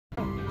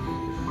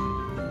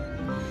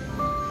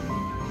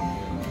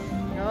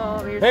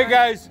Oh, hey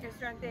guys, here's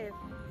drunk Dave.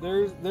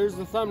 there's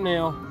the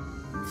thumbnail.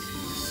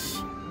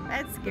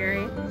 That's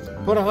scary.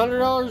 Put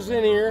 $100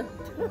 in here,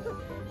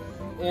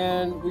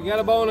 and we got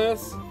a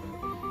bonus.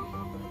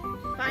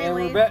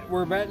 Finally. And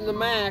we're betting the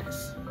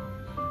max.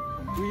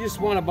 We just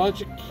want a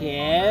bunch of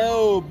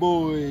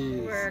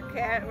cowboys.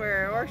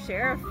 We're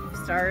sheriff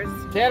stars.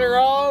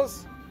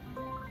 Tatteralls.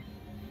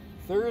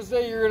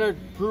 Thursday, you're gonna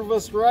prove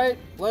us right.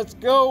 Let's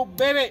go,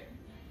 baby.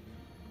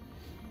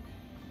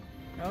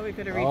 Oh, we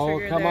could have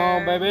retriggered come there.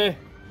 on, baby.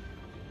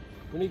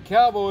 We need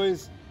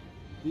cowboys.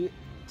 The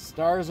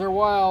stars are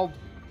wild.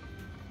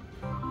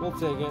 We'll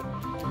take it.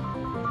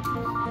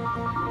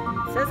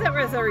 Says it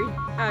was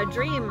a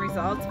dream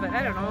results, but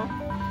I don't know.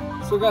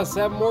 Still got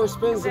 7 more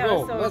spins to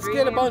go. So Let's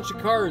get a bunch of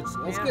cards.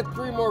 Let's get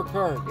 3 more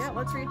cards. Yeah,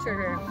 let's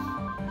retrigger.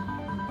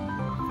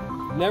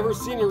 Never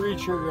seen a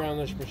retrigger on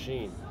this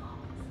machine.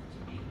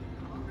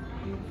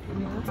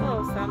 That's a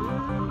little something.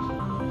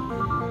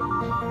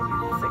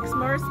 6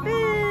 more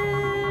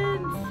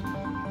spins.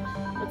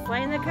 Let's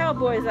line the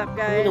cowboys up,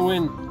 guys. We're gonna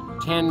win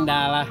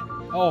 $10.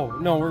 Oh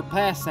no, we're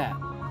past that.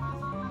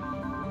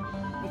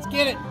 Let's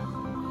get it.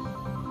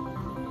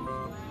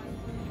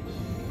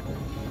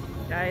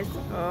 Guys.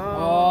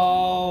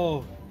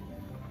 Oh.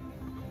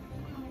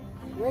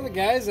 Where are the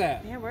guys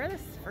at? Yeah, where are the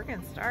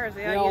freaking stars?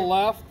 They all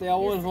left. They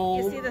all went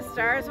home. You see the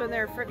stars when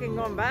they're freaking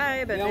going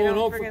by, but they all they went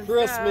don't home for freaking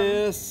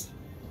Christmas. stop.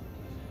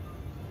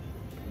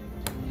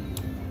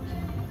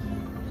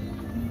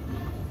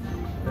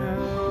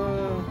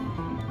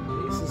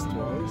 Oh. Aces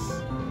twice.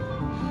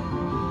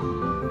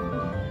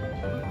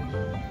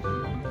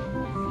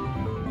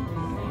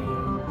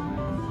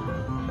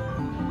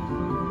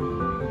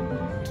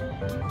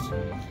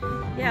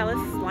 Yeah,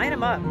 let's line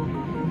them up.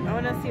 I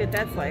want to see what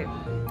that's like.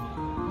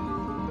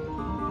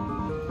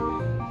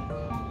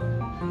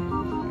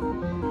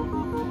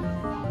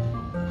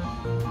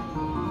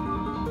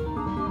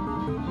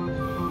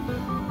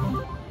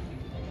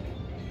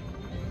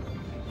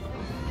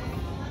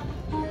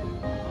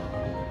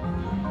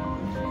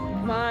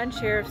 Come on,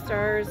 Sheriff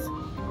Stars.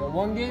 Got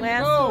 1 game Last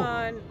to go.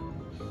 one.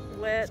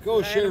 Let's go,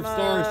 line Sheriff 'em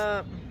Stars.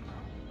 up.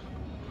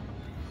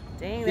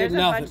 Dang, Get there's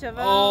nothing. a bunch of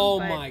them. Oh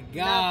but my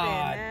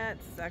God. nothing. That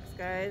sucks,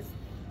 guys.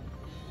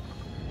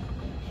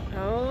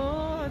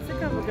 Oh, that's a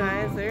couple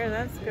guys there.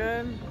 That's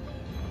good.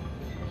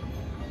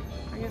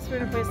 I guess we're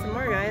gonna play some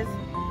more, guys.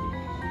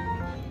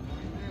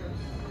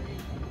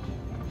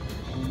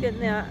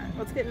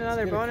 Let's get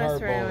another get a bonus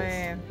card right bonus.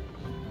 away.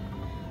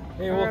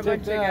 Hey, Or we'll a take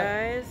bunch that. of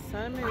guys.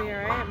 That may be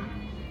alright.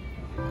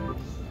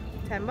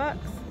 $10.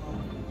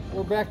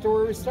 We're back to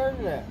where we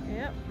started at.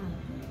 Yep.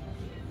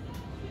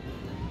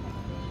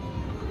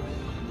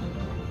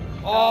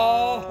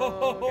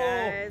 Oh,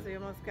 guys, we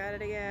almost got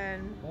it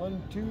again.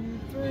 1, 2,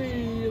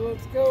 3.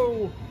 Let's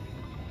go.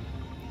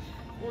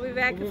 We'll be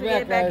back We'll if be we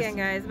get back, back guys. in,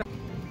 guys.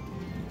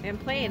 I'm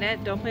playing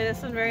it. Don't play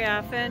this one very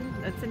often.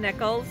 It's a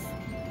nickels.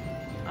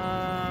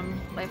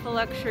 Life of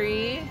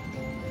Luxury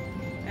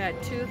at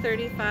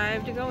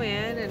 $2.35 to go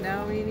in, and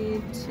now we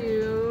need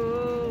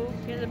to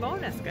get a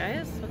bonus,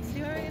 guys. Let's see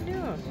what we can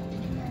do.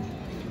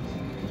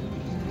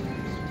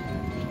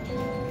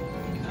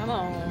 Come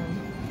on.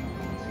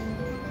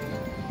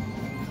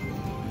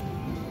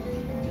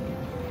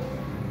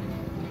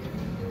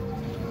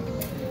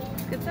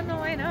 Let's get some to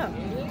line up.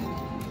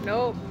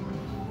 Nope.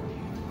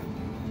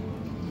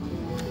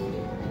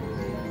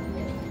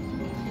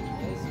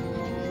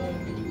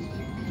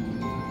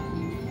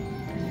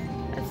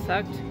 That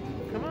sucked.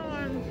 Come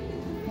on.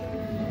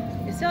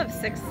 We still have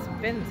 6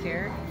 spins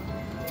here.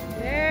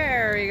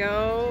 There we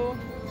go.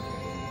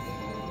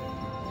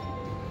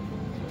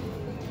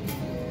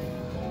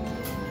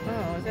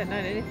 Oh, is that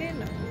not anything?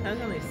 That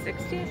was only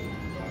 60?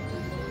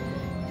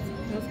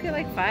 Let's get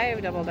like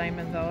 5 double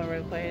diamonds all over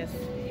the place.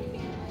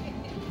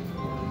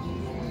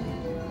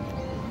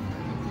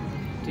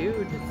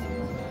 Dude,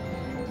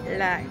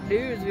 like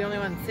dudes, we only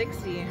won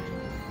 60.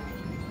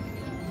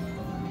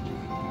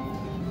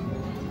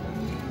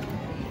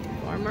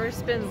 4 more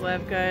spins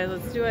left, guys.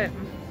 Let's do it.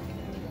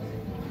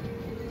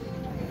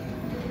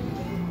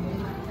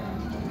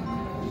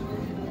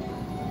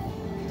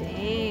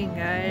 Dang,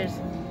 guys.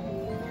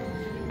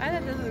 I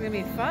thought this was gonna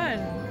be fun.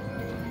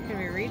 Can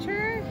we reach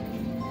her?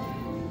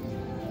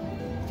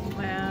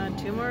 Wow,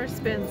 2 more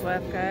spins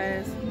left,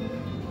 guys.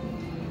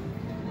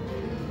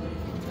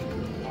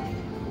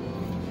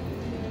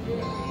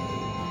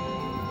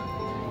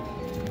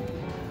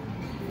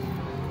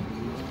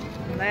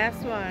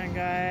 Last one,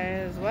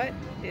 guys. What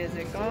is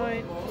it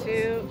going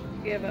to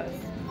give us?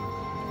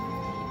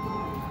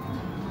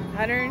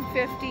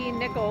 150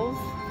 nickels.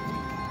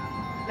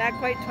 Not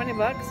quite 20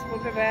 bucks. We'll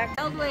go back.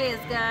 Wild ways,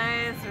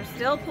 guys. We're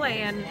still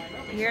playing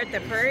here at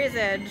the Prairie's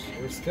Edge.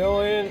 We're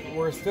still in.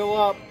 We're still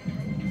up.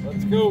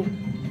 Let's go.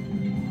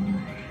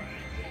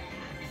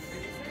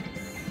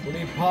 We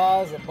need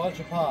paws, a bunch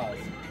of paws.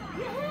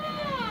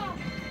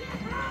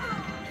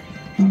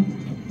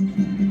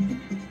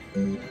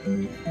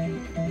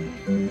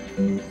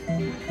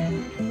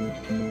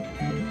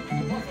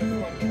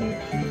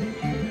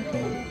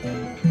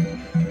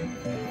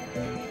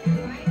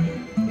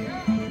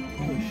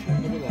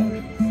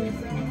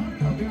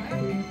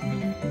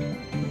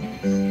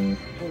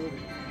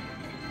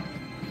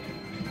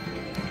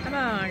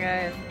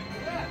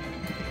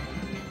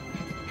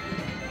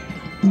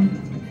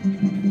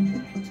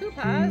 2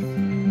 paws.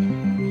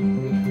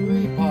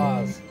 3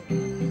 paws.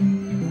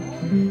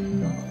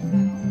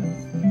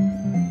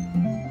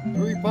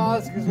 3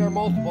 paws because our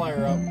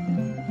multiplier up.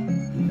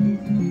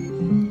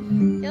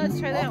 Yeah, let's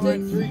try that I'll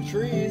one. take 3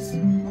 trees.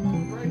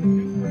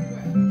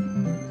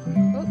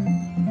 Oh,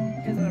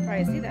 you guys will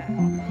probably see that.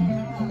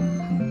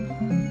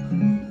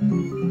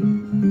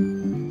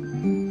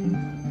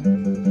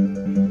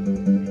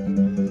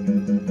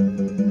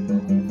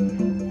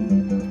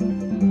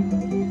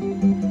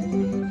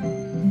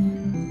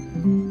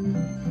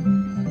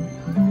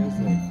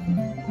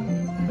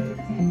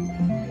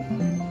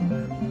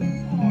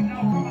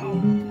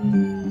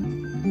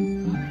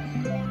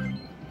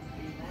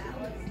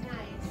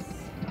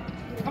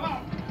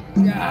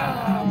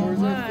 Yeah,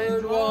 where's our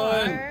third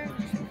one?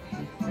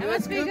 That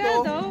must be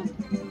good though.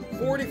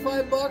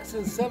 45 bucks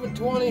and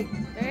 720.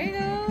 There you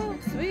go.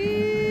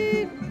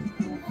 Sweet.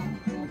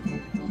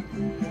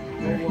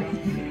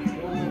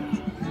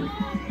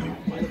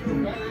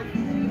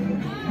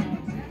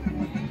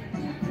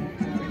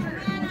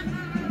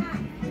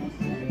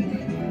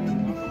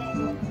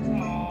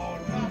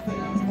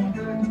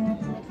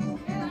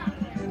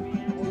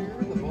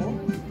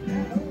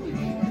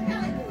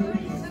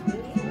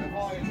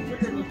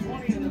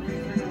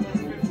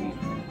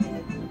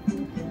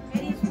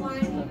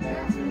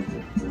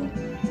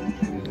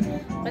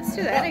 Let's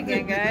do that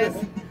again, guys.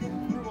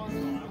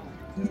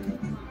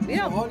 We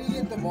don't. How do you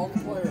get the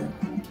multiplier?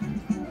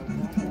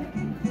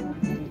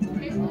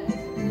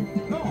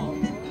 No,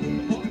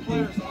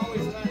 multiplier is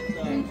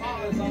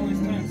always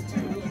times 2.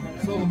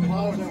 So the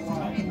paws are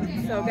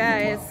wild. So,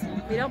 guys,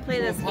 we don't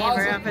play this game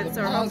very often,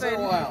 so we're hoping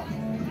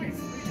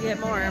to get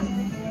more.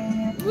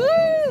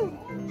 Woo!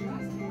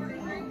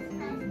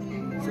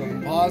 So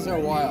the paws are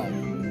wild.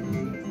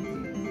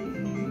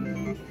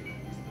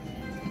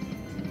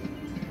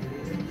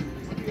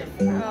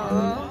 Oh.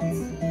 Yeah,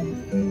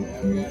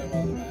 we got him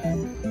on the back.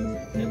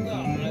 And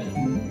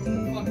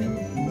fucking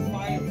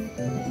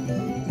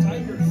 5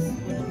 tigers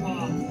with the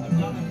paw. I've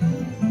done it.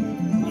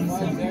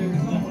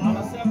 On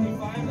a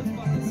 75, it's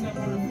fucking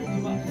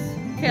 750 bucks.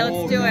 Okay,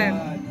 let's do it.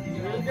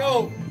 Here we go.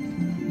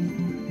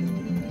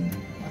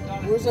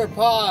 Where's our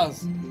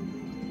paws?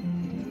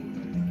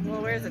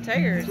 Well, where's the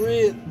tigers?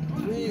 3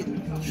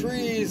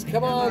 trees.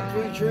 Come on,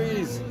 3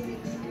 trees.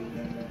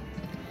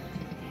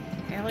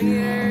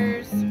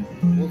 Alligators.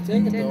 We'll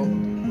take it though.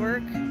 Didn't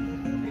work.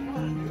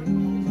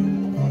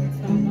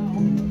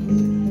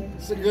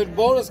 It's a good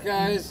bonus,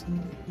 guys.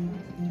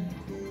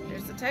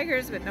 There's the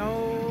tigers, but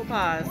no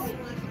paws.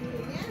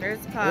 There's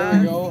the paws.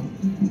 There we go.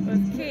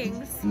 With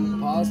kings.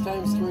 Paws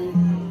times 3.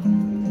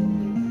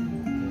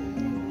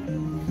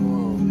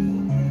 Whoa.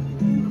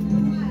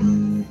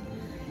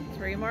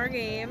 3 more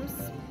games.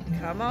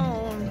 Come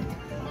on.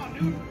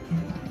 Give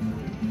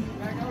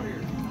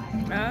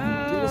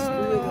us 3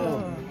 of Oh.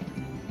 them.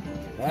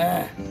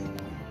 Ah.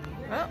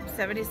 Well,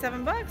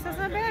 77 bucks. That's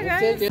not bad, We'll guys.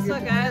 take it. So,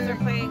 guys, we're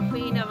playing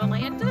Queen of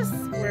Atlantis.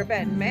 We're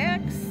betting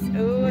max.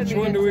 Ooh, Which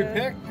one do we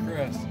pick,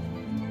 Chris?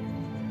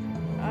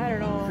 I don't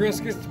know. Chris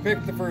gets to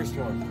pick the first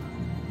one.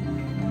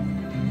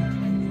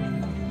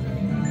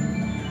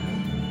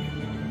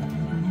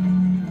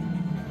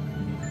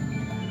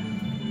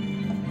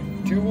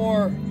 Two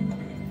more.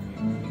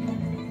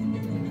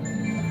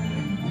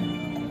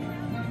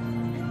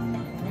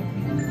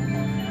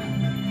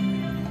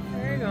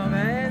 There you go,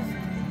 guys.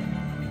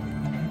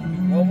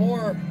 One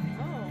more.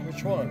 Oh,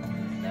 Which one?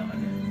 that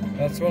one.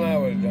 That's what I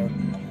would have done.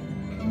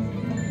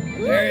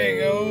 There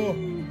you go.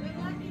 Good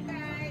luck, you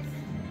guys.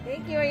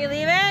 Thank you. Are you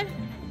leaving?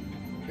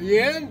 Are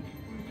you in?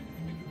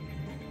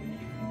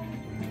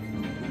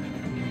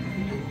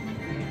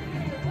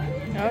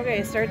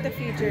 Okay, start the Take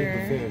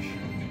feature. the fish.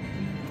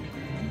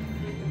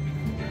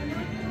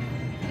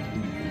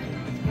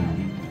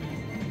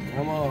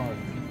 Come on.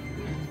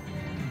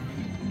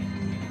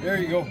 There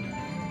you go.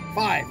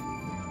 5.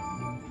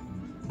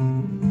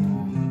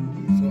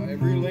 So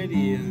every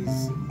lady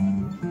is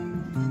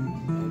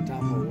on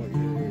top of what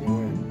you're going to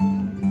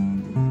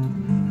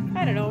win.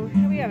 I don't know.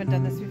 We haven't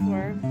done this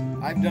before.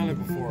 I've done it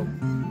before.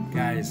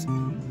 Guys,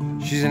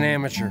 she's an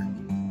amateur.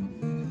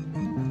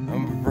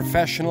 I'm a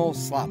professional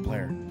slot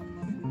player.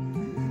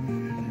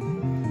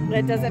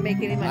 That doesn't make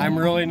any money. I'm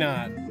really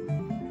not.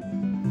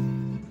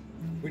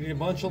 We need a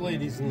bunch of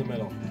ladies in the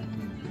middle.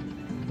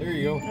 There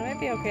you go. That might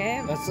be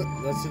okay. That's a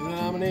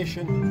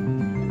denomination.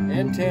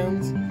 And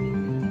 10s.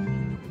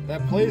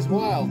 That plays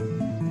wild.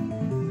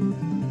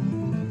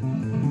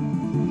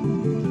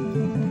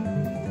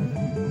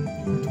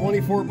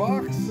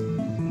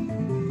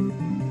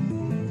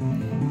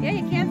 $24. Yeah,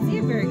 you can't see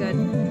it very good.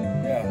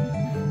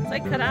 Yeah. It's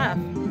like cut off.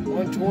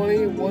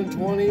 120,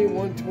 120,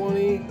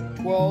 120,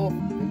 12,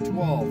 and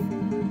 12.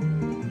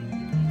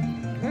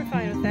 We're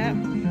fine with that.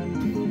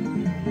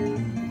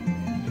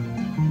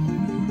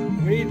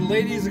 We need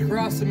ladies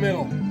across the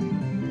middle.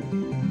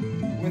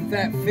 With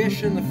that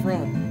fish in the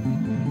front.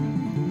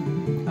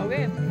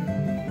 Okay.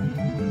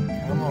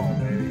 Come on,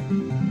 baby.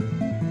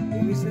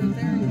 Amy's not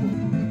there anymore.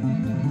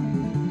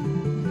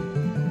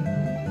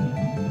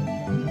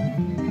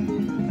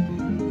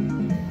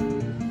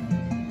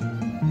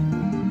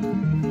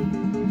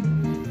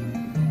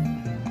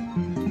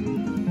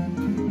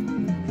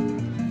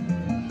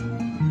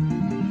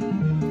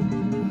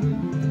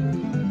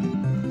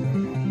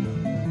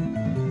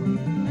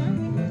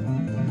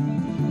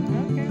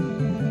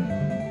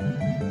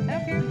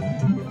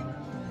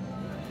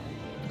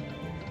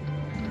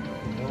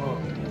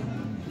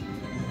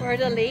 Or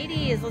the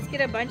ladies. Let's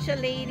get a bunch of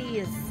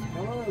ladies.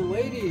 Come on,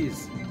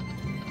 ladies.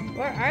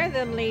 Where are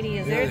them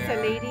ladies? There There's they a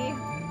are. lady.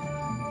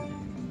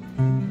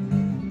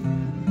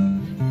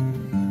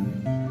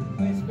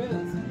 Nice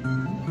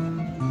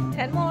spins.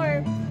 10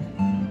 more.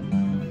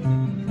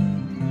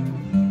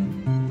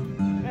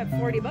 We're at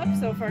 40 bucks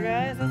so far,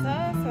 guys. That's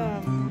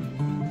awesome.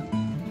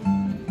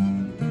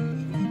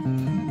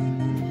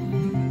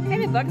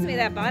 Kind of bugs me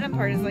that bottom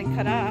part is like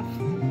cut off.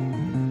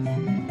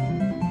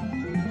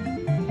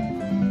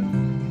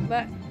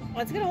 But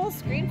let's get a whole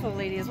screen full of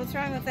ladies. What's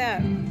wrong with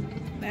that?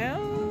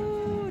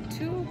 No,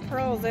 2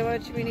 pearls. I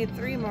bet you we need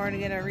 3 more to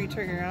get a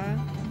retrigger on.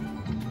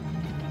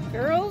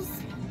 Girls?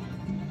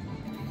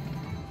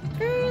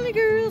 Girly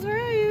girls, where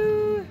are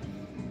you?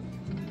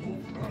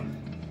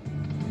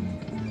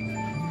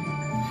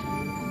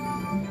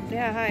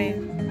 Yeah, hi.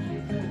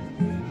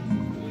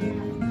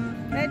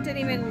 That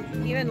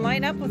didn't even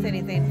line up with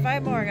anything.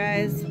 5 more,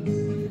 guys.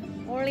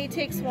 Only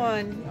takes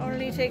 1.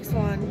 Only takes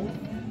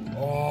 1.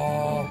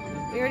 Oh.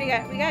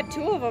 We got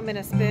 2 of them in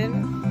a spin.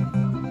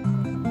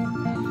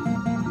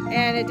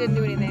 And it didn't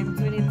do anything,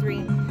 so we need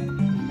 3.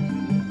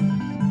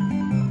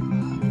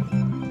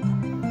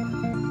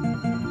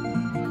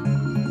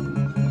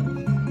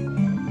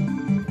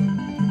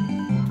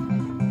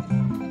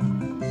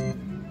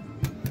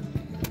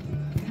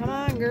 Come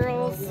on,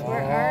 girls.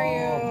 Where are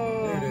you?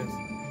 There it is.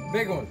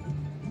 Big one.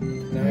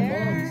 $9.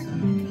 There.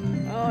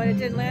 Oh, and it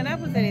didn't land up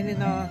with anything,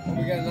 though. Oh,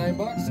 we got $9,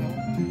 so.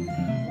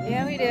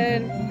 Yeah, we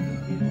did.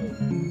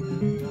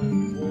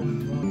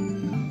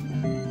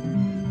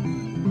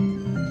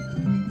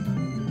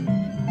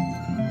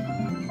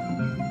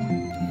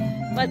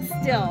 But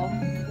still.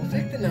 We'll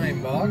take the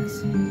 $9.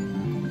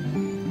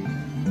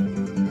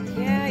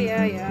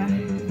 Yeah.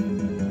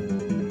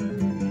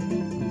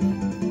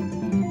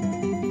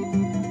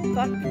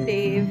 Fucking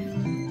Dave.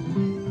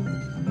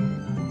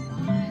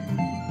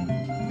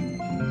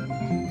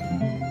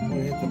 Want to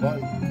hit the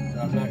button?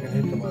 I'm not going to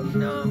hit the button.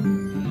 No.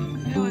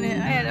 I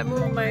had to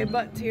move my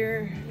butt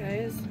here,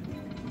 guys.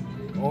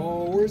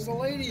 Oh, where's the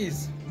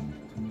ladies?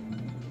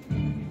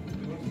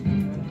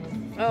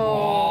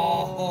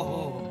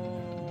 Oh.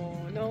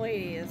 No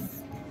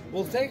ladies.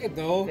 We'll take it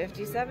though.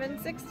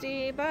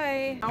 57.60.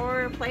 Bye. Now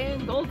we're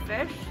playing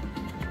goldfish.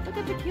 Look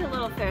at the cute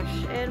little fish.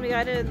 And we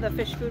got it in the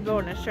fish food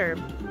bonus, sure.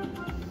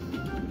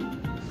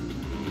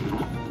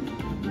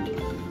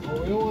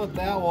 Oh, we don't want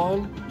that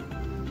one.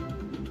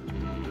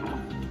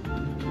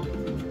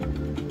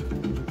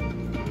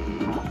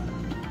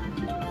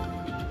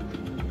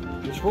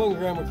 Which one,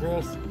 Grandma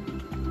Chris?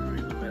 Right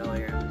in the middle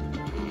here.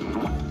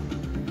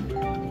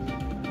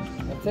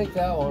 I'll take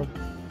that one.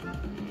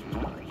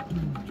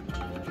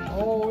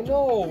 Oh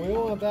no, we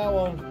don't want that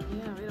one.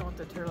 Yeah, we don't want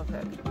the turtle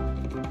fish.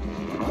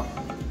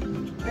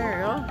 There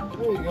you go.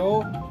 There you go.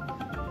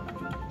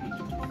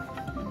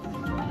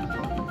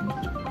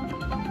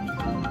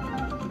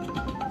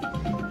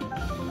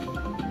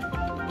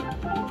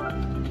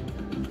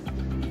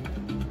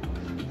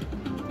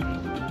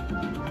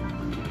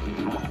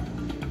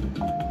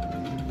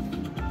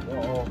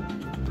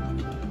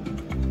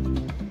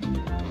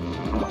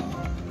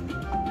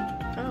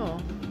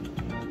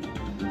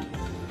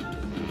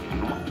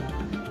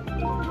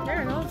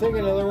 Take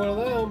another one of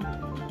them.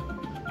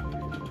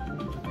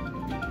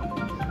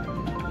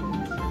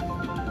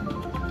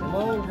 Come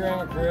on,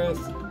 Grandma Chris.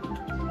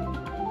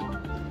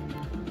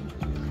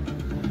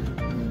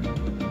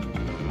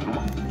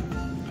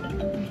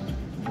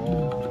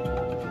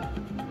 Oh.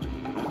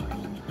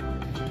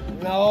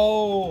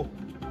 No.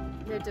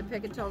 We have to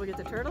pick until we get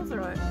the turtles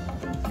or what?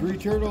 3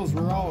 turtles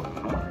were out.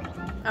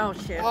 Oh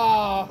shit.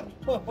 Ah.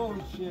 Oh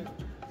shit.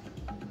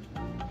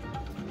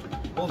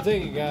 We'll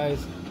take it,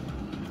 guys.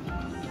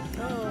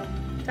 Oh,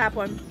 top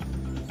one.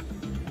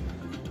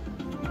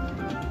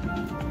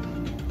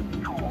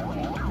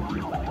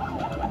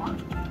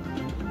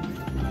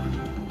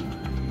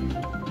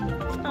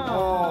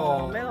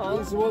 Oh, middle. At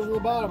least it wasn't the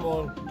bottom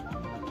one.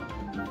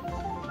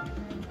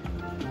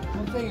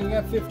 I'm thinking we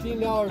got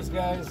 $15,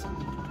 guys.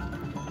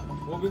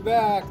 We'll be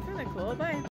back. Kind of cool. Bye.